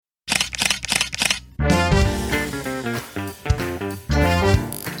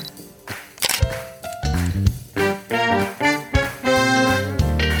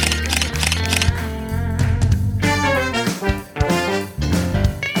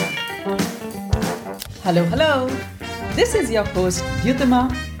Hello, hello. This is your host,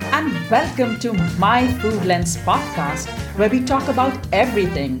 Yutama, and welcome to My Food Lens podcast, where we talk about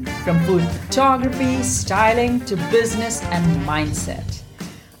everything from food photography, styling, to business and mindset.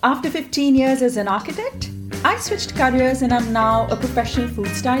 After 15 years as an architect, I switched careers and I'm now a professional food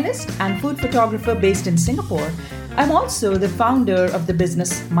stylist and food photographer based in Singapore. I'm also the founder of the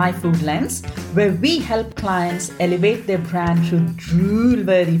business My Food Lens, where we help clients elevate their brand through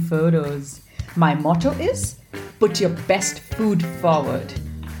drool-worthy photos. My motto is, put your best food forward.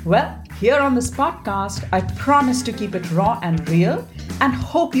 Well, here on this podcast, I promise to keep it raw and real and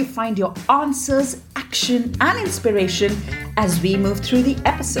hope you find your answers, action, and inspiration as we move through the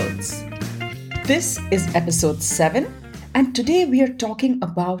episodes. This is episode 7, and today we are talking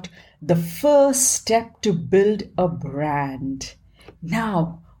about the first step to build a brand.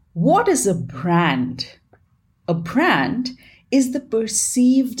 Now, what is a brand? A brand is the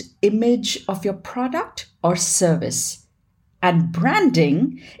perceived image of your product or service. And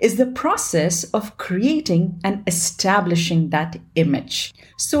branding is the process of creating and establishing that image.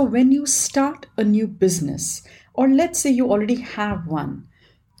 So when you start a new business, or let's say you already have one,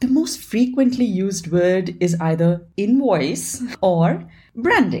 the most frequently used word is either invoice or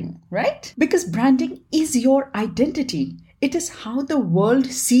branding, right? Because branding is your identity. It is how the world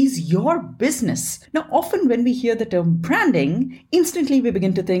sees your business. Now, often when we hear the term branding, instantly we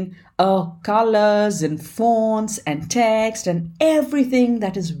begin to think, colors and fonts and text and everything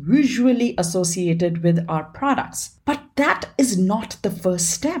that is visually associated with our products. But that is not the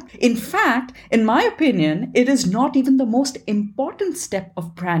first step. In fact, in my opinion, it is not even the most important step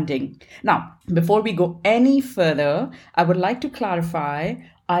of branding. Now, before we go any further, I would like to clarify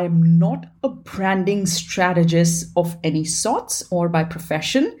I am not a branding strategist of any sorts or by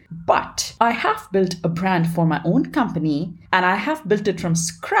profession, but I have built a brand for my own company and I have built it from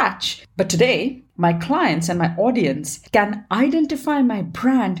scratch. But today, my clients and my audience can identify my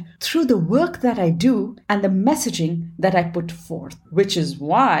brand through the work that I do and the messaging that I put forth, which is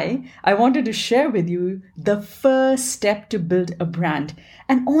why I wanted to share with you the first step to build a brand.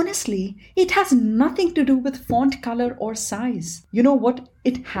 And honestly, it has nothing to do with font color or size. You know what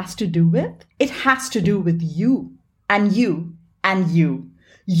it has to do with? It has to do with you and you and you.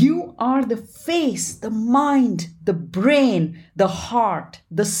 You are the face, the mind, the brain, the heart,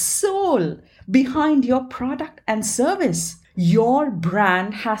 the soul behind your product and service. Your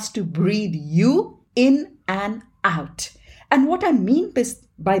brand has to breathe you in and out. And what I mean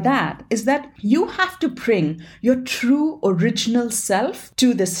by that is that you have to bring your true original self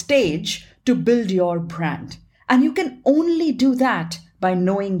to the stage to build your brand. And you can only do that by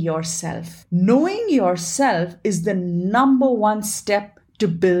knowing yourself. Knowing yourself is the number one step to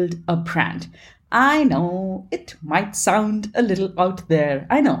build a brand. I know it might sound a little out there.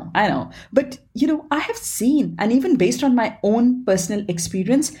 I know. But, I have seen, and even based on my own personal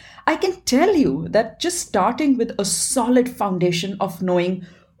experience, I can tell you that just starting with a solid foundation of knowing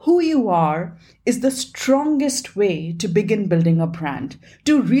who you are is the strongest way to begin building a brand,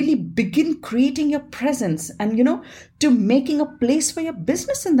 to really begin creating your presence and, to making a place for your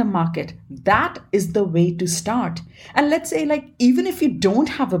business in the market. That is the way to start. And let's say, even if you don't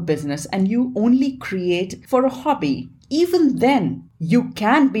have a business and you only create for a hobby, even then you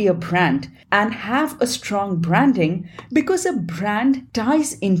can be a brand and have a strong branding because a brand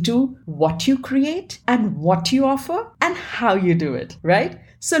ties into what you create and what you offer and how you do it, right?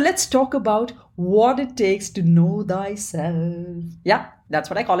 So let's talk about what it takes to know thyself. Yeah, that's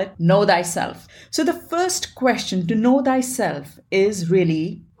what I call it. Know thyself. So the first question to know thyself is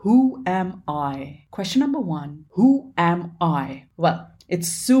really, who am I? Question number 1, who am I? Well, it's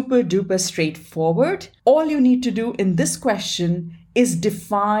super duper straightforward. All you need to do in this question is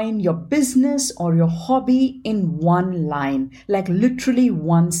define your business or your hobby in one line, like literally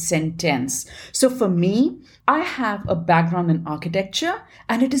one sentence. So for me, I have a background in architecture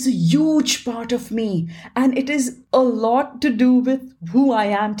and it is a huge part of me and it is a lot to do with who I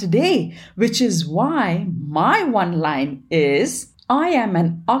am today, which is why my one line is, I am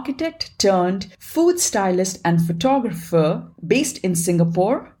an architect turned food stylist and photographer based in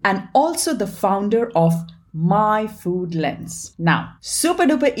Singapore and also the founder of My Food Lens. Now, super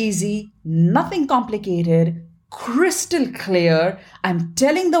duper easy, nothing complicated, crystal clear. I'm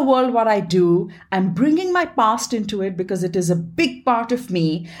telling the world what I do. I'm bringing my past into it because it is a big part of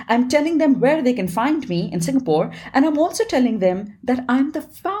me. I'm telling them where they can find me in Singapore. And I'm also telling them that I'm the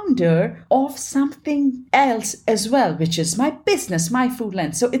founder of something else as well, which is my business, My Food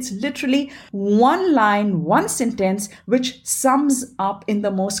Lens. So it's literally one line, one sentence, which sums up in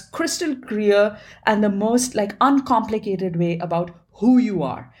the most crystal clear and the most uncomplicated way about who you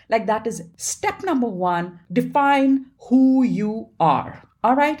are. Like that is step number 1, define who you are.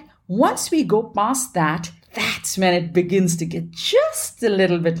 All right. Once we go past that, that's when it begins to get just a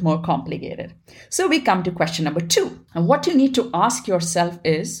little bit more complicated. So we come to question number 2. And what you need to ask yourself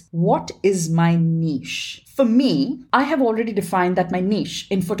is, what is my niche? For me, I have already defined that my niche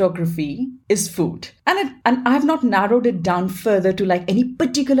in photography is food. And I have not narrowed it down further to like any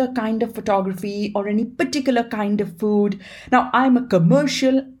particular kind of photography or any particular kind of food. Now, I'm a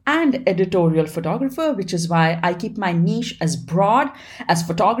commercial and editorial photographer, which is why I keep my niche as broad as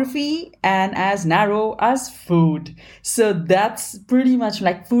photography and as narrow as food. So that's pretty much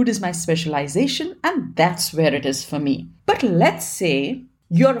like food is my specialization, and that's where it is for me. But let's say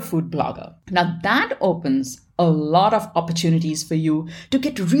you're a food blogger. Now that opens a lot of opportunities for you to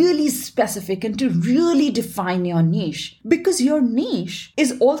get really specific and to really define your niche, because your niche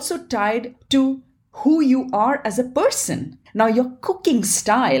is also tied to who you are as a person. Now, your cooking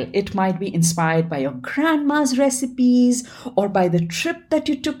style, it might be inspired by your grandma's recipes or by the trip that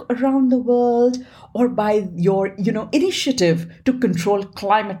you took around the world or by your, initiative to control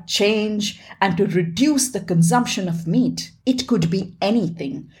climate change and to reduce the consumption of meat. It could be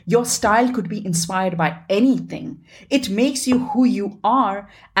anything. Your style could be inspired by anything. It makes you who you are,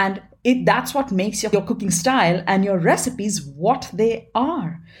 and that's what makes your cooking style and your recipes what they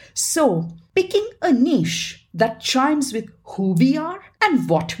are. So, picking a niche that chimes with who we are and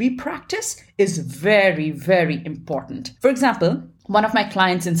what we practice is very, very important. For example, one of my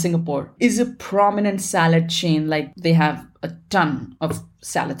clients in Singapore is a prominent salad chain. Like they have a ton of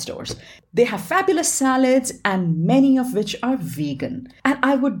salad stores. They have fabulous salads, and many of which are vegan. And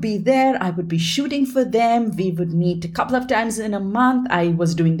I would be there. I would be shooting for them. We would meet a couple of times in a month. I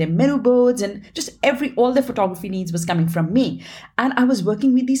was doing their menu boards, and just all their photography needs was coming from me. And I was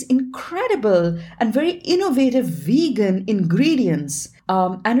working with these incredible and very innovative vegan ingredients.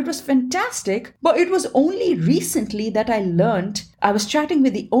 And it was fantastic. But it was only recently that I was chatting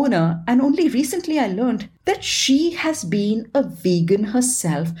with the owner, and only recently I learned that she has been a vegan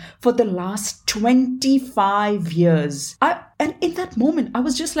herself for the last 25 years. And in that moment, I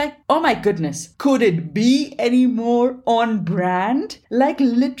was just like, oh my goodness, could it be any more on brand? Like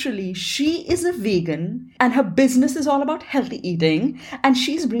literally, she is a vegan and her business is all about healthy eating. And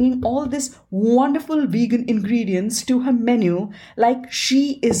she's bringing all this wonderful vegan ingredients to her menu. Like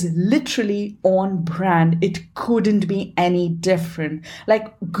she is literally on brand. It couldn't be any different.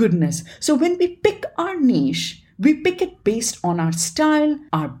 Like goodness. So when we pick our niche, we pick it based on our style,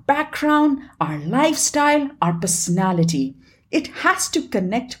 our background, our lifestyle, our personality. It has to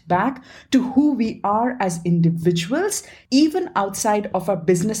connect back to who we are as individuals, even outside of our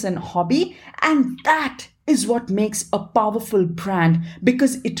business and hobby. And that is what makes a powerful brand,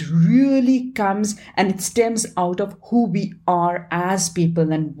 because it really comes and it stems out of who we are as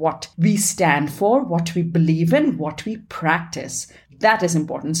people and what we stand for, what we believe in, what we practice. That is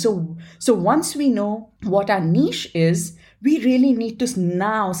important. So once we know what our niche is, we really need to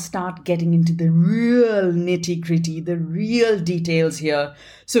now start getting into the real nitty-gritty, the real details here.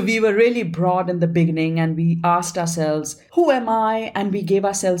 So we were really broad in the beginning, and we asked ourselves, who am I? And we gave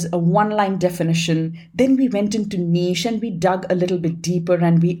ourselves a one-line definition. Then we went into niche and we dug a little bit deeper,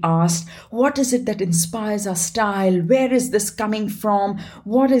 and we asked, what is it that inspires our style? Where is this coming from?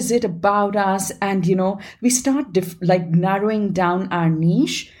 What is it about us? And, we start narrowing down our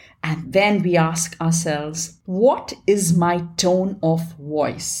niche. And then we ask ourselves, what is my tone of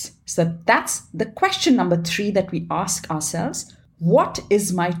voice? So that's the question number 3 that we ask ourselves. What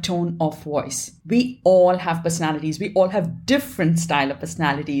is my tone of voice? We all have personalities. We all have different style of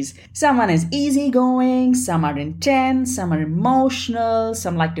personalities. Someone is easygoing, some are intense, some are emotional,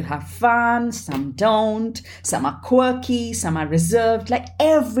 some like to have fun, some don't, some are quirky, some are reserved. Like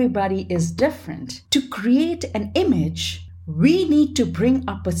everybody is different. To create an image, we need to bring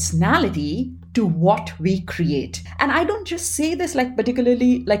our personality to what we create. And I don't just say this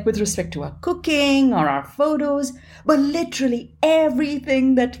particularly with respect to our cooking or our photos, but literally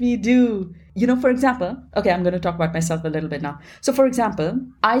everything that we do. For example, okay, I'm going to talk about myself a little bit now. So for example,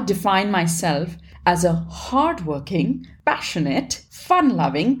 I define myself as a hardworking, passionate,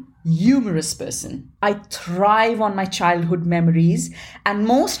 fun-loving, humorous person. I thrive on my childhood memories, and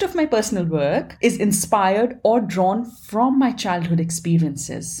most of my personal work is inspired or drawn from my childhood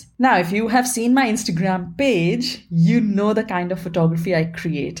experiences. Now, if you have seen my Instagram page, you know the kind of photography I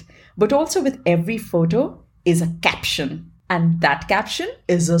create. But also with every photo is a caption. And that caption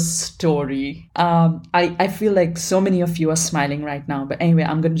is a story. I feel like so many of you are smiling right now. But anyway,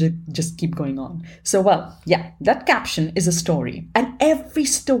 I'm going to just keep going on. So, that caption is a story. And every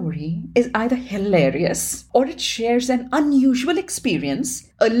story is either hilarious or it shares an unusual experience,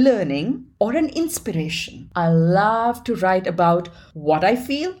 a learning, or an inspiration. I love to write about what I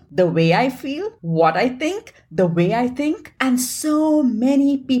feel, the way I feel, what I think, the way I think. And so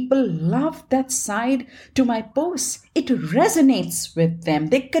many people love that side to my posts. It resonates with them.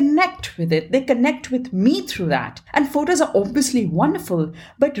 They connect with it. They connect with me through that. And photos are obviously wonderful,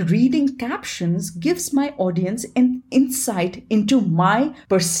 but reading captions gives my audience an insight into my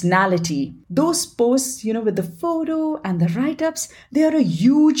personality. Those posts, with the photo and the write-ups, they are a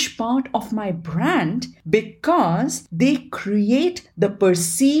huge part of my brand because they create the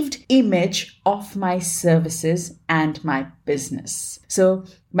perceived image of my services and my business. So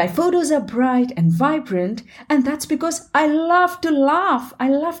my photos are bright and vibrant, and that's because I love to laugh. I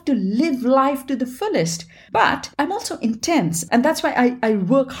love to live life to the fullest. But I'm also intense, and that's why I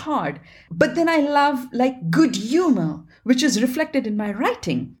work hard. But then I love good humor, which is reflected in my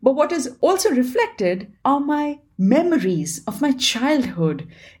writing. But what is also reflected are my memories of my childhood.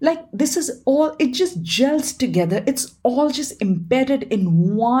 This is all, it just gels together. It's all just embedded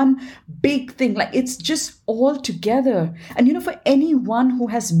in one big thing. It's just all together. And for anyone who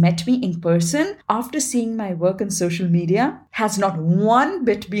has met me in person after seeing my work on social media has not one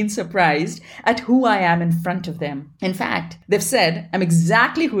bit been surprised at who I am in front of them. In fact, they've said I'm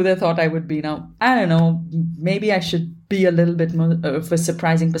exactly who they thought I would be. Now, I don't know, maybe I should be a little bit more of a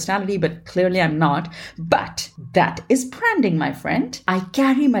surprising personality, but clearly I'm not. But that is branding, my friend. I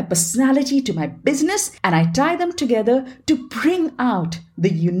carry my personality to my business and I tie them together to bring out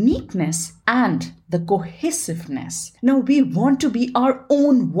the uniqueness and the cohesiveness. Now, we want to be our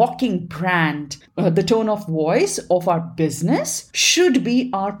own walking brand. The tone of voice of our business should be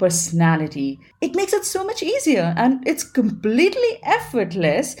our personality. It makes it so much easier, and it's completely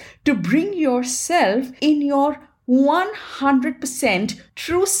effortless to bring yourself in your 100%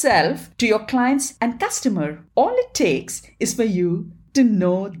 true self to your clients and customer. All it takes is for you to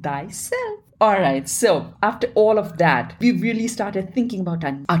know thyself. All right, so after all of that, we really started thinking about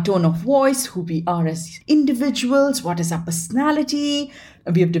our tone of voice, who we are as individuals, what is our personality.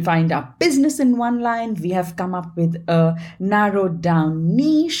 We have defined our business in one line. We have come up with a narrowed down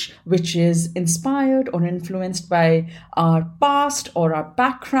niche, which is inspired or influenced by our past or our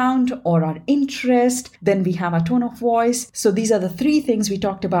background or our interest. Then we have our tone of voice. So these are the three things we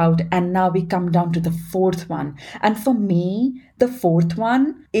talked about. And now we come down to the fourth one. And for me, the fourth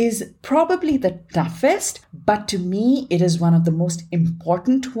one is probably the toughest, but to me, it is one of the most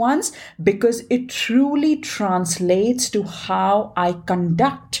important ones because it truly translates to how I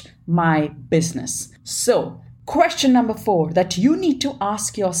conduct my business. So, question number 4 that you need to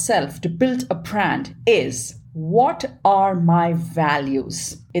ask yourself to build a brand is, what are my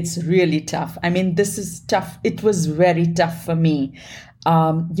values? It's really tough. I mean, this is tough. It was very tough for me.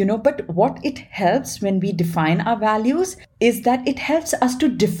 But what it helps when we define our values is that it helps us to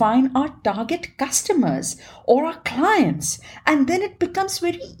define our target customers or our clients. And then it becomes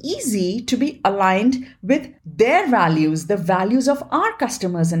very easy to be aligned with their values, the values of our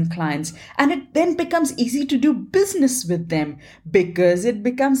customers and clients. And it then becomes easy to do business with them because it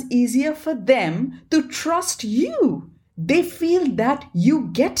becomes easier for them to trust you. They feel that you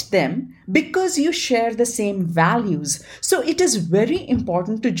get them because you share the same values. So it is very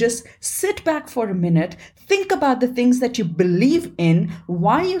important to just sit back for a minute, think about the things that you believe in,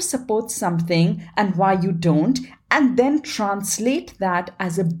 why you support something and why you don't, and then translate that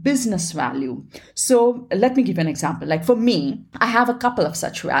as a business value. So let me give you an example. Like for me, I have a couple of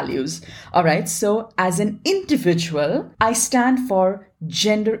such values. All right. So as an individual, I stand for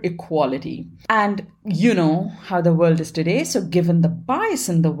gender equality. And you know how the world is today. So given the bias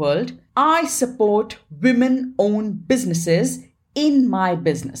in the world, I support women-owned businesses in my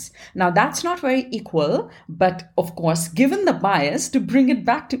business. Now that's not very equal, but of course, given the bias, to bring it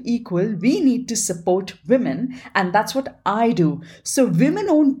back to equal, we need to support women, and that's what I do. So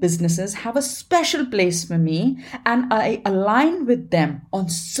women-owned businesses have a special place for me, and I align with them on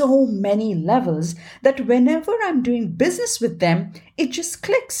so many levels that whenever I'm doing business with them, it just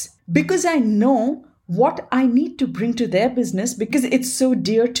clicks because I know what I need to bring to their business because it's so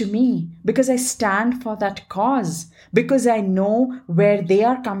dear to me, because I stand for that cause, because I know where they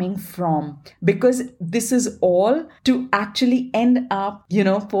are coming from, because this is all to actually end up,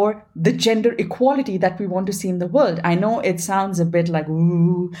 for the gender equality that we want to see in the world. I know it sounds a bit like,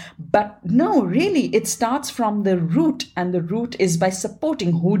 ooh, but no, really, it starts from the root, and the root is by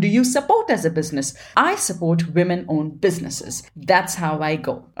supporting. Who do you support as a business? I support women-owned businesses. That's how I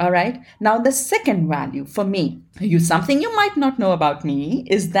go. All right. Now, the second value for me, something you might not know about me,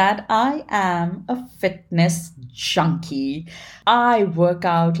 is that I am a fitness junkie. I work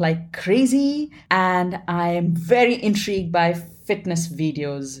out like crazy, and I am very intrigued by fitness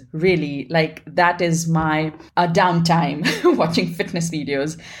videos. Really, like that is my downtime, watching fitness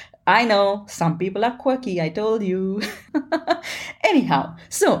videos. I know some people are quirky, I told you. Anyhow,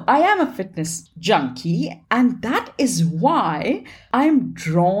 so I am a fitness junkie, and that is why I'm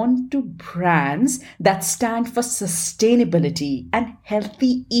drawn to brands that stand for sustainability and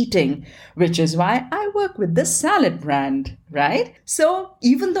healthy eating, which is why I work with the salad brand, right? So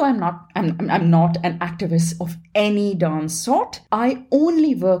even though I'm not an activist of any darn sort, I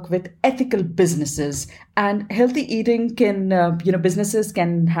only work with ethical businesses. And healthy eating can, businesses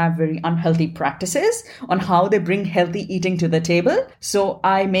can have very unhealthy practices on how they bring healthy eating to the table. So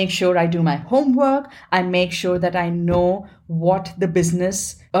I make sure I do my homework. I make sure that I know what the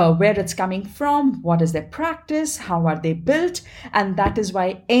business, where it's coming from, what is their practice, how are they built. And that is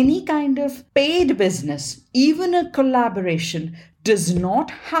why any kind of paid business, even a collaboration, does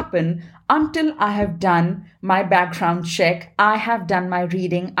not happen until I have done my background check, I have done my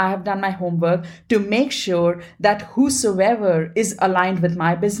reading, I have done my homework to make sure that whosoever is aligned with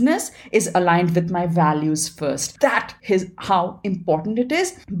my business is aligned with my values first. That is how important it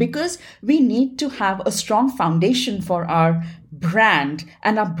is, because we need to have a strong foundation for our brand,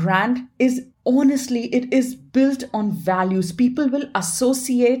 and our brand is honestly, it is built on values. People will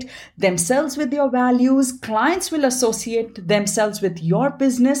associate themselves with your values. Clients will associate themselves with your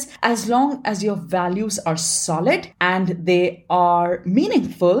business as long as your values are solid and they are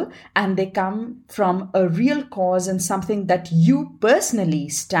meaningful and they come from a real cause and something that you personally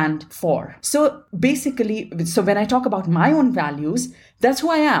stand for. So basically, when I talk about my own values, that's who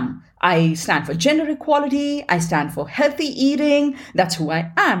I am. I stand for gender equality. I stand for healthy eating. That's who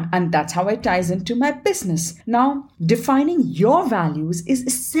I am. And that's how it ties into my business. Now, defining your values is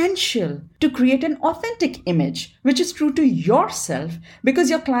essential to create an authentic image, which is true to yourself,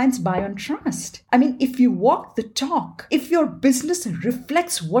 because your clients buy on trust. I mean, if you walk the talk, if your business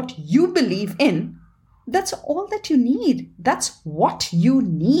reflects what you believe in, that's all that you need. That's what you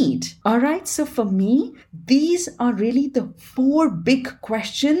need. All right. So for me, these are really the 4 big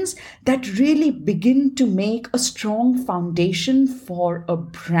questions that really begin to make a strong foundation for a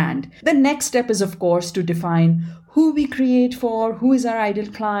brand. The next step is, of course, to define who we create for, who is our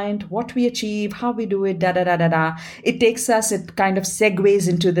ideal client, what we achieve, how we do it, It takes us, it kind of segues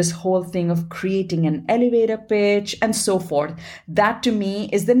into this whole thing of creating an elevator pitch and so forth. That to me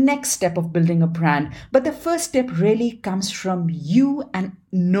is the next step of building a brand. But the first step really comes from you and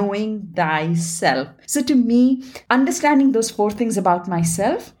knowing thyself. So to me, understanding those 4 things about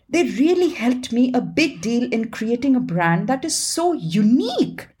myself, they really helped me a big deal in creating a brand that is so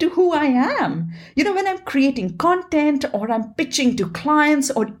unique to who I am. When I'm creating content or I'm pitching to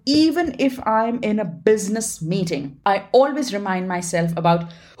clients, or even if I'm in a business meeting, I always remind myself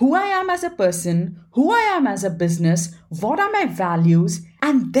about who I am as a person, who I am as a business, what are my values,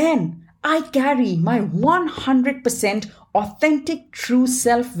 and then I carry my 100% authentic true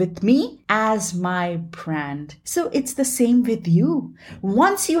self with me as my brand. So it's the same with you.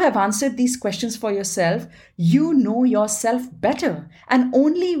 Once you have answered these questions for yourself, you know yourself better. And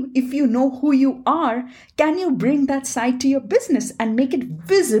only if you know who you are, can you bring that side to your business and make it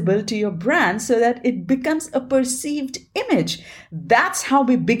visible to your brand so that it becomes a perceived image. That's how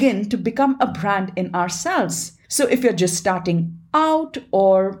we begin to become a brand in ourselves. So if you're just starting out,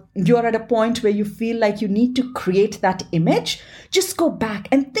 or you're at a point where you feel like you need to create that image, just go back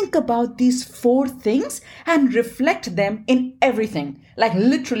and think about these 4 things and reflect them in everything, like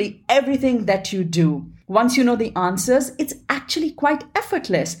literally everything that you do. Once you know the answers, it's actually quite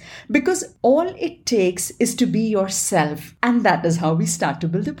effortless, because all it takes is to be yourself. And that is how we start to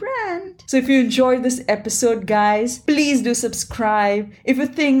build a brand. So if you enjoyed this episode, guys, please do subscribe. If you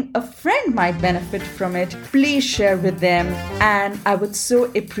think a friend might benefit from it, please share with them. And I would so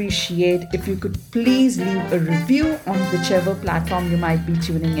appreciate if you could please leave a review on whichever platform you might be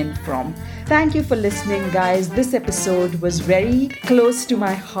tuning in from. Thank you for listening, guys. This episode was very close to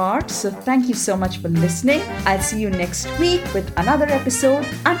my heart. So thank you so much for listening. listening. I'll see you next week with another episode.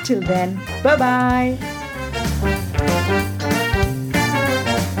 Until then, bye bye.